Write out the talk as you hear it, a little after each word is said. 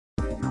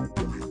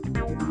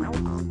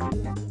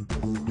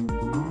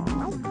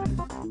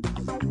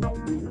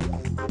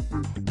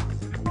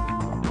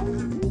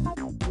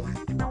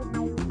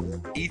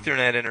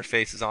Ethernet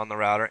interfaces on the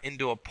router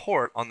into a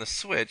port on the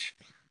switch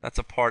that's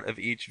a part of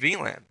each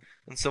VLAN.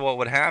 And so what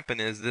would happen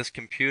is this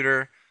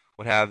computer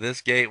would have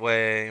this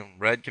gateway,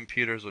 red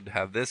computers would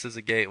have this as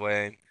a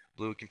gateway,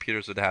 blue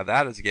computers would have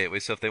that as a gateway.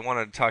 So if they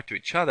wanted to talk to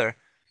each other,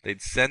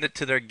 they'd send it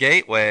to their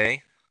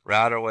gateway,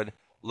 router would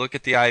look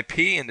at the IP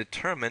and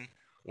determine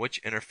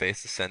which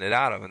interface to send it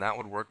out of, and that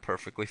would work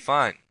perfectly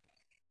fine.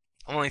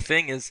 Only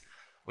thing is,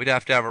 we'd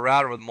have to have a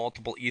router with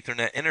multiple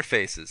Ethernet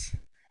interfaces,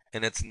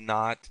 and it's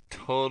not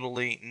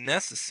totally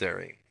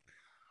necessary.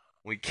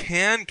 We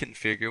can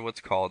configure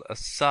what's called a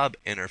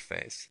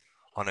sub-interface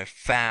on a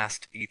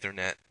fast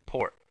Ethernet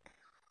port.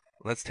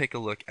 Let's take a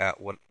look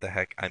at what the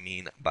heck I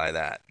mean by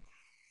that.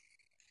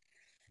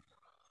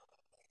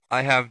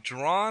 I have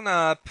drawn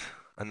up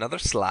another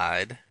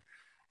slide,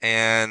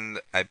 and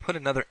I put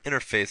another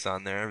interface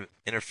on there,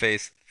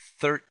 interface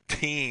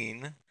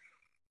 13,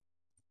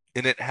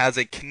 and it has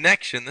a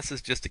connection, this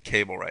is just a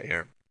cable right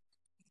here,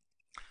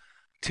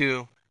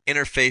 to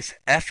interface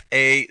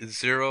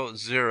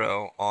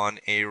FA00 on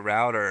a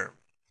router.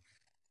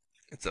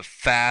 It's a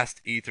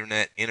fast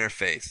Ethernet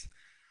interface.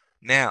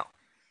 Now,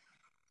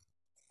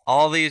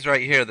 all these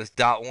right here, this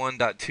 .1,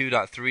 .2,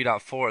 .3,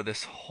 .4,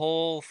 this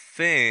whole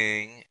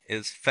thing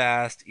is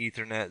fast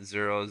Ethernet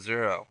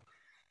 00.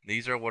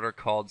 These are what are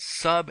called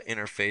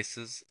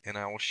sub-interfaces, and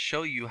I will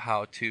show you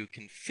how to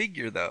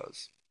configure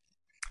those.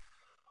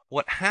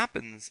 What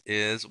happens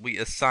is we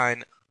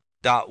assign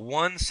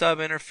 .1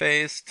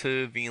 sub-interface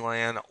to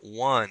VLAN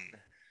 1,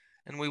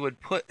 and we would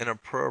put an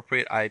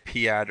appropriate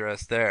IP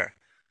address there.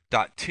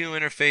 .2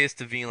 interface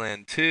to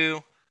VLAN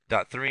 2,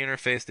 .3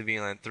 interface to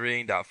VLAN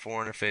 3, .4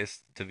 interface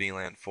to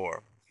VLAN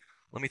 4.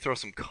 Let me throw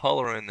some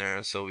color in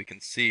there so we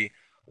can see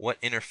what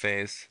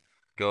interface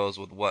goes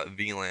with what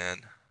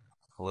VLAN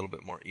a little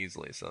bit more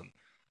easily. So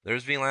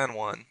there's VLAN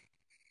 1.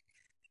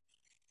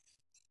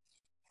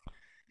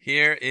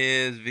 Here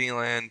is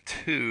VLAN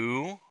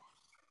 2,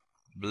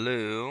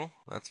 blue.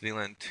 That's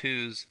VLAN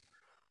 2's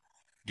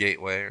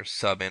gateway or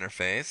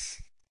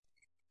sub-interface.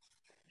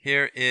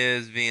 Here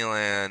is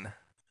VLAN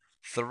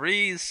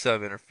 3's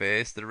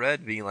sub-interface, the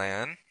red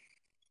VLAN,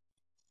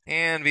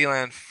 and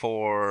VLAN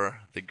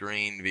 4, the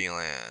green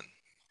VLAN.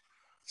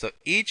 So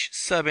each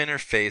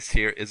sub-interface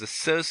here is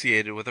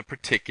associated with a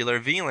particular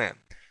VLAN.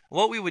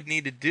 What we would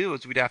need to do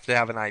is we'd have to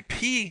have an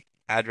IP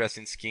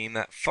addressing scheme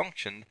that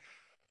functioned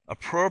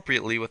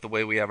appropriately with the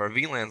way we have our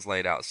VLANs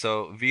laid out.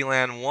 So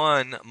VLAN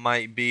 1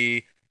 might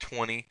be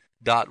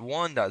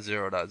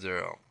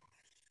 20.1.0.0.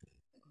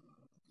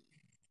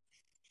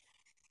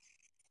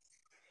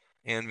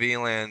 And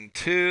VLAN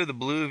 2, the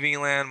blue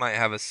VLAN, might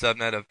have a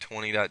subnet of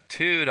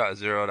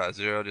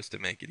 20.2.0.0 just to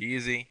make it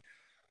easy.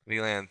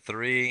 VLAN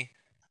 3,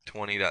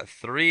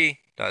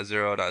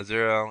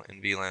 20.3.0.0,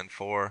 and VLAN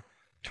 4,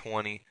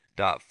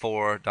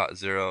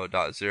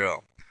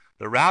 20.4.0.0.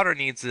 The router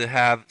needs to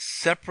have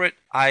separate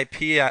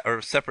IP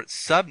or separate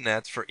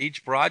subnets for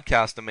each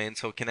broadcast domain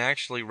so it can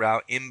actually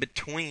route in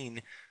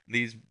between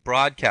these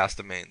broadcast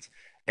domains.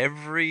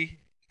 Every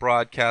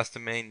broadcast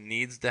domain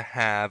needs to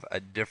have a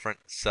different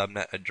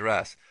subnet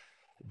address.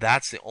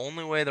 That's the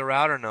only way the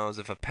router knows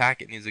if a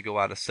packet needs to go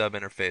out of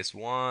subinterface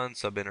 1,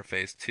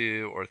 subinterface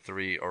 2, or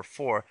 3, or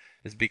 4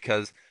 is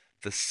because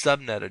the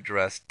subnet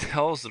address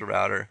tells the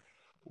router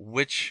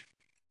which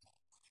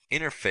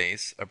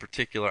interface a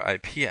particular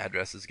IP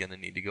address is going to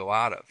need to go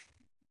out of.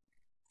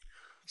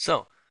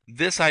 So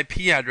this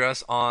IP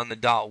address on the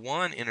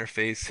 .1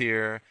 interface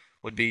here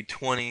would be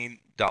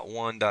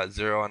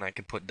 20.1.0, and I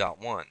could put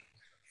 .1.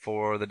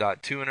 For the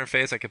 .2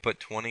 interface, I could put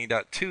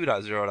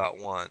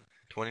 20.2.0.1,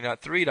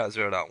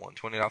 20.3.0.1,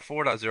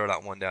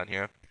 20.4.0.1 down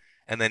here,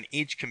 and then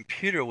each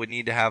computer would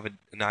need to have an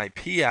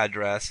IP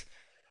address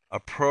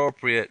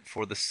appropriate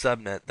for the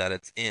subnet that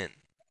it's in.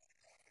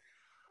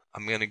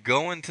 I'm going to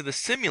go into the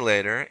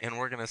simulator and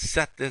we're going to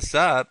set this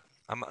up.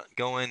 I'm going to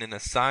go in and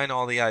assign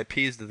all the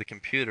IPs to the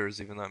computers,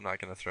 even though I'm not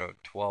going to throw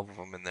 12 of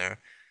them in there.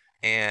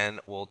 And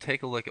we'll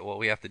take a look at what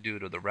we have to do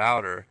to the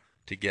router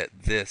to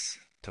get this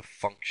to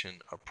function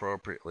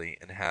appropriately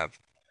and have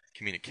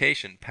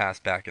communication pass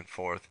back and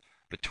forth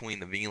between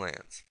the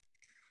VLANs.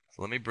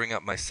 So let me bring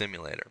up my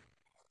simulator.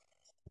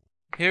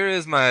 Here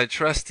is my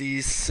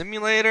trusty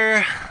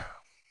simulator.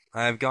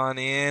 I've gone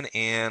in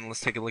and let's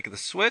take a look at the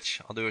switch.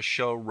 I'll do a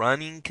show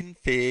running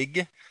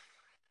config.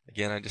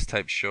 Again, I just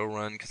type show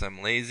run because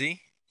I'm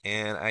lazy.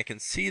 And I can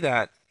see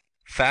that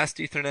fast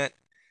Ethernet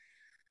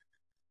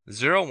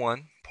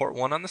 01, port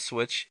 1 on the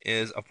switch,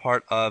 is a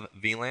part of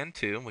VLAN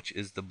 2, which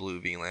is the blue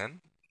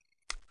VLAN.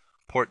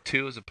 Port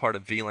 2 is a part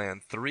of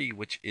VLAN 3,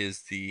 which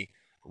is the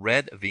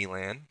red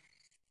VLAN.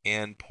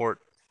 And port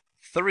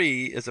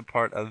 3 is a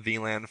part of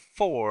VLAN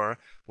 4,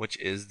 which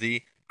is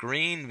the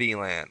green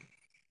VLAN.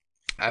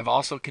 I've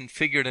also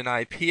configured an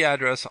IP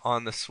address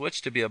on the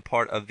switch to be a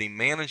part of the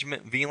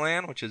management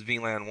VLAN, which is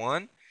VLAN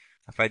 1.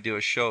 If I do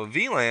a show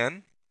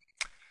VLAN,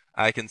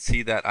 I can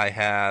see that I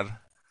have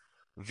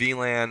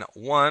VLAN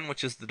 1,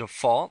 which is the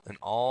default, and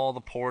all the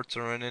ports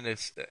are in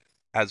it,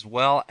 as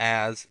well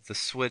as the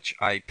switch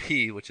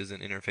IP, which is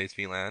an interface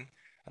VLAN.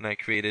 And I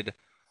created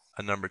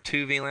a number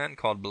 2 VLAN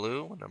called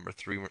blue, a number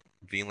 3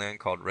 VLAN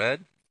called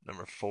red,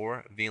 number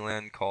 4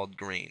 VLAN called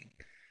green.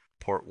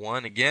 Port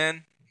 1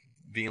 again,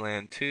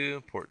 VLAN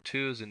 2, port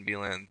 2 is in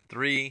VLAN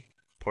 3,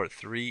 port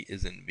 3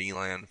 is in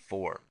VLAN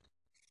 4.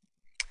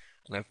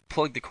 And I've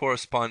plugged the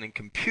corresponding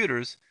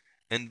computers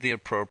into the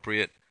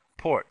appropriate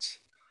ports.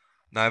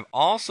 Now I've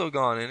also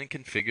gone in and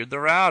configured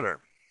the router.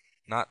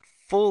 Not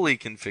fully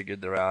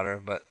configured the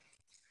router, but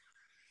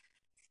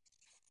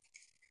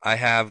I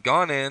have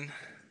gone in,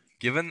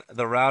 given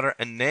the router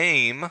a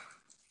name,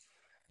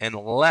 and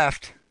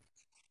left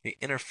the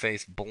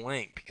interface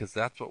blank because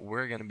that's what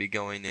we're going to be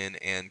going in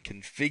and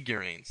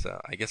configuring. So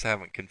I guess I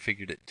haven't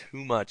configured it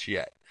too much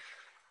yet.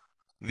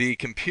 The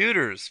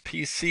computers,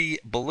 PC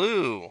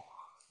blue,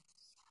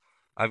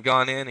 I've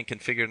gone in and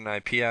configured an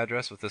IP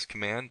address with this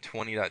command,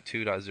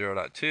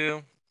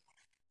 20.2.0.2.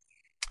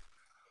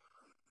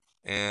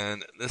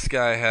 And this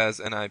guy has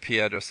an IP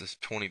address of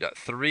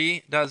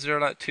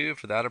 20.3.0.2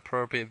 for that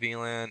appropriate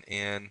VLAN.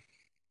 And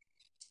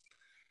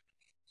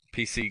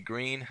PC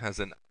green has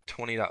an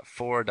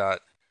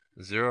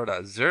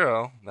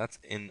 20.4.0.0. That's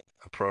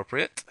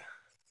inappropriate.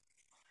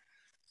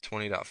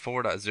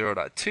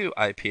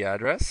 20.4.0.2 IP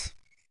address.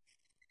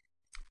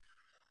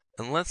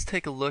 And let's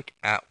take a look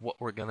at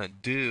what we're going to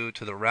do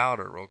to the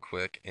router real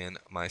quick in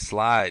my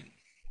slide.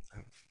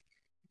 I've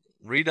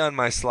redone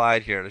my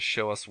slide here to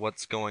show us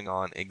what's going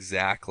on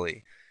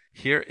exactly.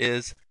 Here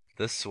is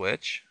the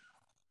switch.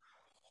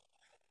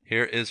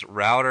 Here is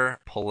router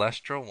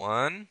Palestra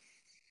 1.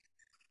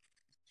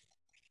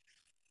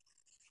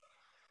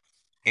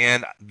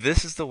 And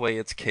this is the way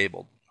it's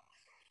cabled.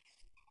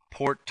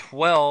 Port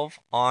 12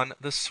 on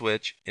the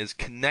switch is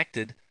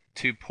connected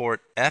to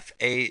port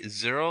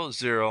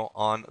FA00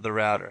 on the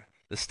router.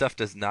 This stuff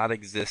does not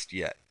exist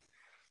yet.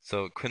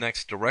 So it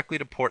connects directly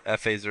to port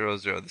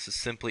FA00. This is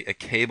simply a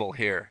cable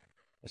here.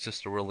 It's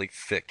just a really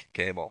thick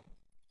cable.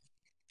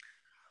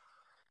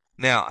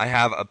 Now I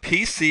have a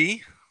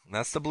PC.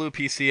 That's the blue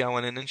PC. I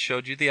went in and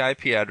showed you the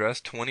IP address,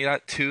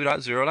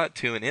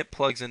 20.2.0.2, and it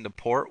plugs into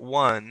port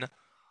 1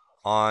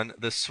 on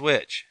the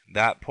switch.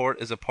 That port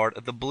is a part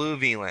of the blue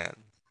VLAN.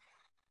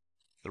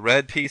 The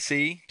red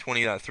PC,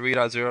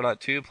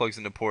 20.3.0.2, plugs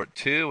into port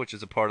 2, which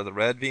is a part of the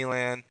red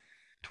VLAN.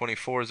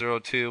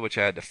 24.02, which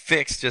I had to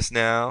fix just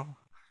now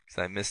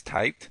because I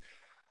mistyped,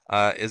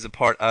 is a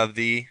part of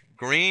the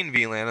green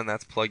VLAN, and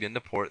that's plugged into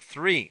port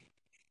 3.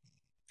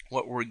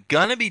 What we're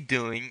going to be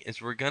doing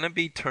is we're going to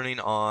be turning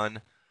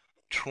on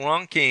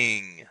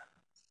trunking.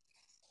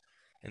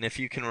 And if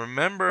you can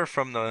remember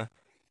from the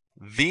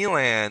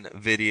VLAN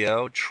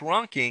video,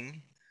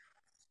 trunking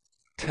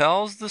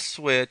tells the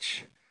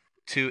switch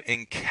to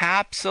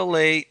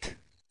encapsulate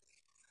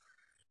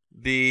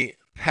the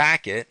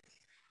packet,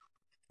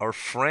 or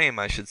frame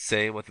I should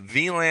say, with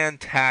VLAN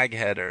tag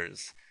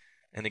headers.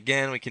 And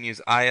again, we can use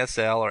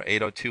ISL or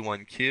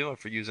 8021Q.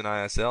 If we're using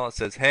ISL, it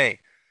says, hey,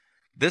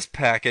 this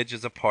package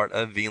is a part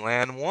of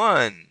VLAN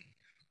 1.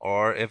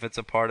 Or if it's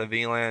a part of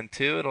VLAN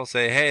 2, it'll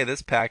say, hey,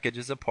 this package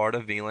is a part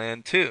of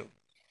VLAN 2.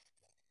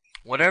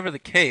 Whatever the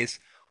case,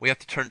 we have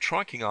to turn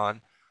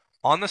trunking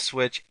on the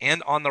switch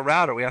and on the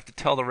router. We have to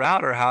tell the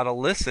router how to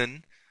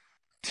listen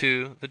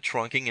to the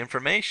trunking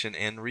information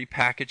and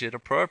repackage it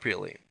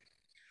appropriately.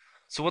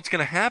 So what's going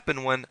to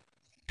happen when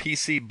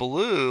PC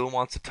blue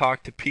wants to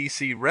talk to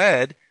PC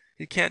red?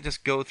 You can't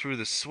just go through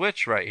the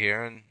switch right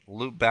here and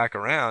loop back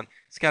around.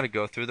 It's got to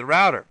go through the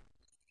router.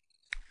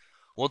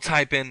 We'll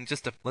type in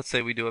let's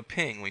say we do a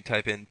ping. We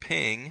type in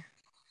ping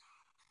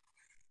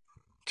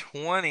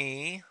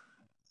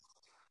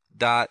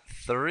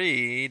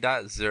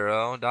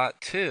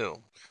 20.3.0.2.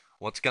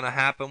 What's going to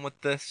happen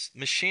with this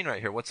machine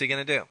right here? What's he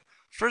going to do?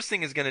 First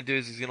thing he's going to do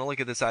is he's going to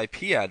look at this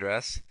IP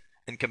address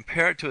and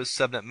compare it to his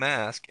subnet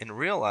mask and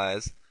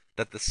realize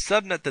that the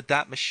subnet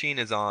that machine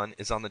is on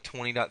the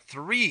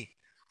 20.3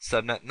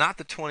 subnet, not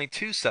the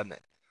 22 subnet.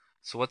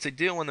 So what's he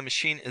do when the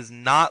machine is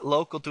not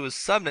local to his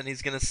subnet?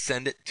 He's going to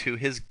send it to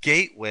his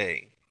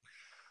gateway.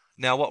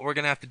 Now what we're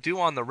going to have to do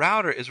on the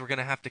router is we're going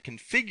to have to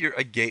configure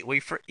a gateway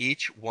for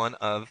each one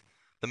of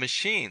the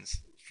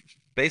machines.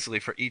 Basically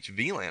for each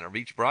VLAN or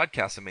each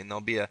broadcast domain,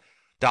 there'll be a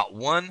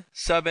 .1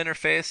 sub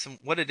interface, and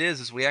what it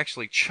is we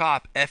actually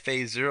chop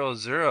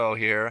FA00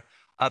 here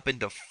up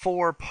into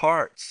 4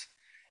 parts.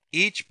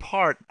 Each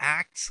part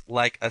acts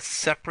like a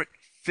separate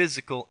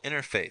physical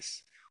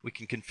interface. We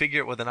can configure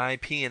it with an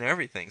IP and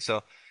everything.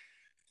 So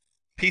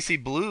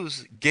PC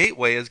Blue's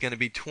gateway is going to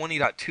be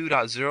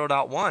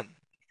 20.2.0.1,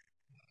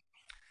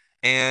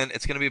 and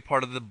it's going to be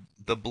part of the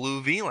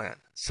blue VLAN.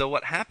 So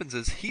what happens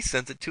is he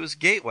sends it to his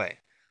gateway.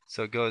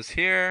 So it goes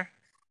here,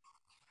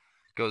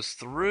 goes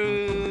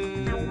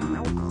through